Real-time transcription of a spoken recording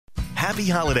Happy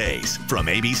holidays from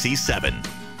ABC7.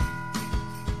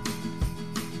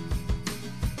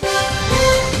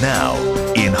 Now,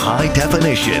 in high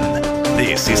definition,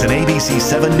 this is an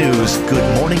ABC7 News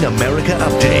Good Morning America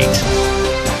update.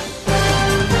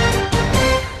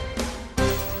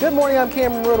 Good morning, I'm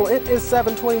Cameron Ridle. It is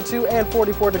 7:22 and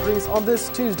 44 degrees on this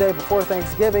Tuesday before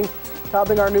Thanksgiving.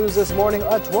 Topping our news this morning,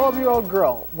 a 12-year-old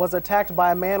girl was attacked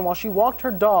by a man while she walked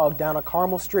her dog down a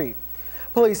Carmel street.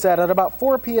 Police said at about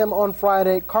 4 p.m. on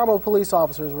Friday, Carmel police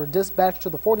officers were dispatched to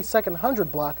the 4200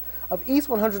 block of East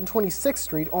 126th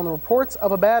Street on the reports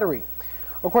of a battery.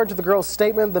 According to the girl's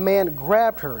statement, the man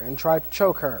grabbed her and tried to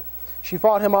choke her. She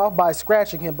fought him off by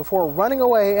scratching him before running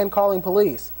away and calling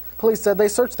police. Police said they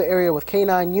searched the area with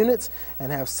K-9 units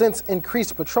and have since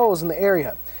increased patrols in the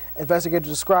area. Investigators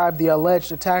described the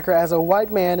alleged attacker as a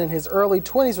white man in his early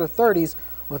 20s or 30s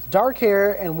with dark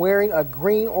hair and wearing a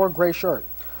green or gray shirt.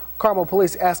 Carmel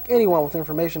police ask anyone with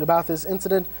information about this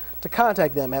incident to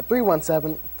contact them at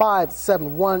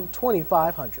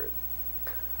 317-571-2500.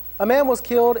 A man was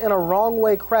killed in a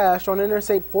wrong-way crash on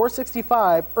Interstate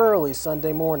 465 early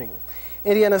Sunday morning.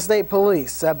 Indiana State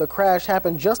Police said the crash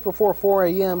happened just before 4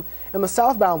 a.m. in the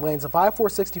southbound lanes of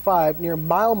I-465 near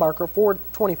mile marker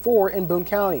 424 in Boone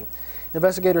County.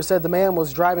 Investigators said the man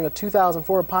was driving a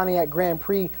 2004 Pontiac Grand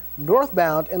Prix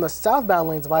northbound in the southbound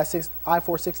lanes of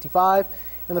I-465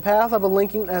 in the path of a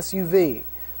Lincoln SUV.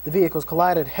 The vehicles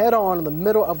collided head-on in the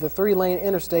middle of the three-lane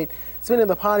interstate, spinning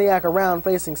the Pontiac around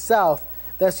facing south.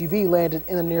 The SUV landed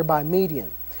in a nearby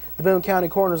median. The Boone County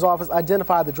Coroner's Office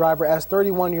identified the driver as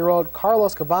 31-year-old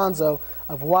Carlos Cavanzo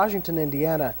of Washington,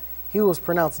 Indiana. He was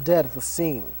pronounced dead at the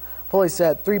scene. Police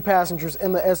said 3 passengers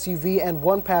in the SUV and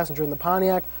 1 passenger in the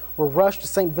Pontiac were rushed to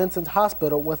St. Vincent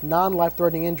Hospital with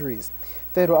non-life-threatening injuries.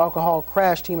 Fatal alcohol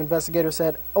crash team investigators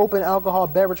said open alcohol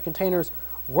beverage containers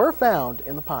were found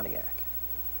in the Pontiac.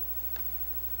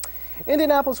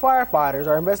 Indianapolis firefighters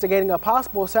are investigating a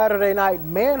possible Saturday night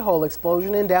manhole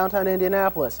explosion in downtown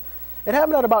Indianapolis. It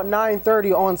happened at about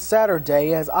 9:30 on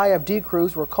Saturday as IFD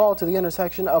crews were called to the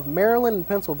intersection of Maryland and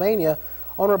Pennsylvania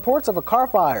on reports of a car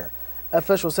fire.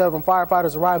 Officials said when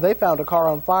firefighters arrived, they found a car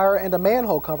on fire and a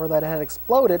manhole cover that had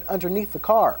exploded underneath the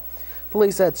car.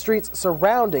 Police said streets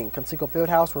surrounding Conseco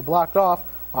Fieldhouse were blocked off,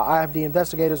 while IFD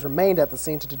investigators remained at the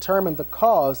scene to determine the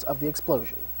cause of the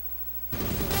explosion.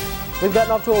 We've gotten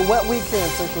off to a wet week here in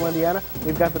central Indiana.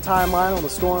 We've got the timeline on the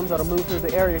storms that'll move through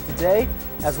the area today,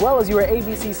 as well as your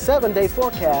ABC 7-day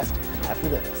forecast after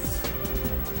this.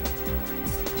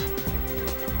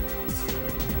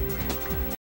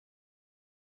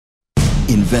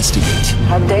 Investigate.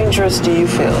 How dangerous do you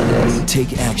feel it is?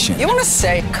 Take action. You want to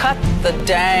say, cut the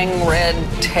dang red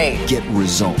tape. Get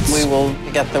results. We will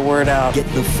get the word out. Get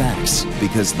the facts,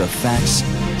 because the facts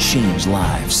change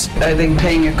lives. Are they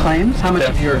paying your claims? How much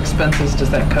of your expenses does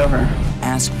that cover?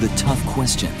 Ask the tough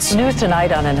questions. News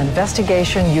tonight on an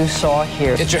investigation you saw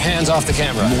here. Get your hands off the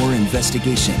camera. More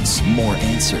investigations, more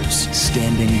answers,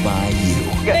 standing by you.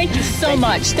 Thank you so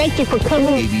much. Thank you for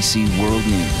coming. ABC World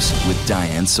News with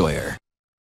Diane Sawyer.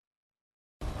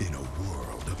 In a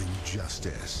world of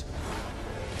injustice,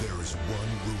 there is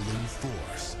one ruling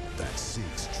force that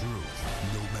seeks truth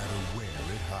no matter where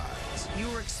it hides. You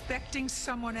were expecting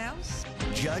someone else?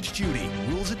 Judge Judy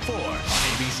rules at 4 on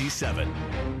ABC7.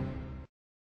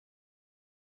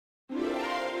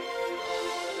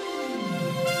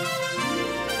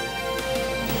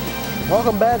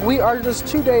 Welcome back. We are just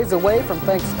 2 days away from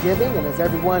Thanksgiving, and as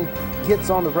everyone gets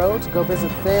on the road to go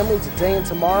visit family today and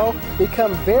tomorrow,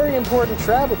 become very important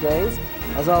travel days.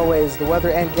 As always, the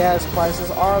weather and gas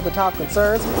prices are the top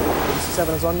concerns.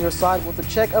 ABC7 is on your side with a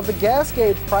check of the gas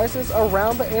gauge prices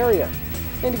around the area.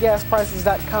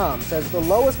 IndyGasPrices.com says the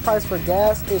lowest price for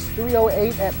gas is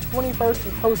 $3.08 at 21st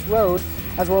and Post Road,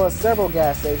 as well as several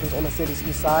gas stations on the city's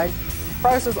east side.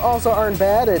 Prices also aren't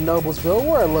bad in Noblesville,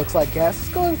 where it looks like gas is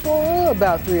going for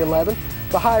about $3.11.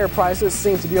 The higher prices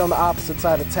seem to be on the opposite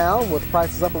side of town, with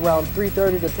prices up around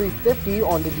 $3.30 to $3.50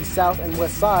 on the south and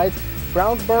west sides,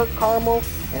 Brownsburg, Carmel,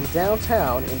 and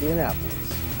downtown Indianapolis.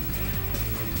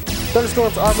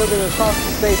 Thunderstorms are moving across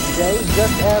the state today,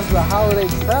 just as the holiday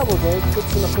travel day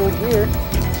kicks in the full gear.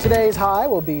 Today's high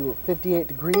will be 58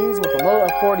 degrees with a low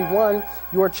of 41.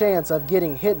 Your chance of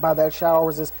getting hit by that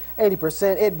showers is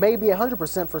 80%. It may be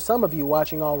 100% for some of you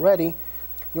watching already.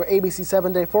 Your ABC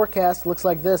 7-day forecast looks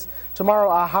like this.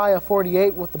 Tomorrow, a high of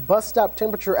 48 with the bus stop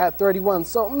temperature at 31,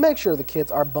 so make sure the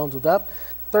kids are bundled up.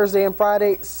 Thursday and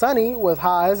Friday, sunny with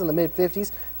highs in the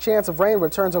mid-50s. Chance of rain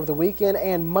returns over the weekend,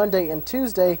 and Monday and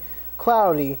Tuesday,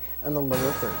 cloudy in the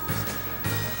lower 30s.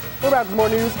 We're back with more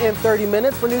news in 30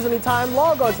 minutes. For news anytime,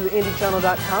 log on to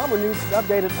theindychannel.com where news is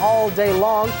updated all day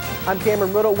long. I'm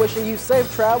Cameron Riddle wishing you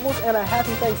safe travels and a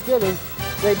happy Thanksgiving.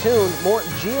 Stay tuned. More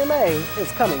GMA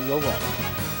is coming your way.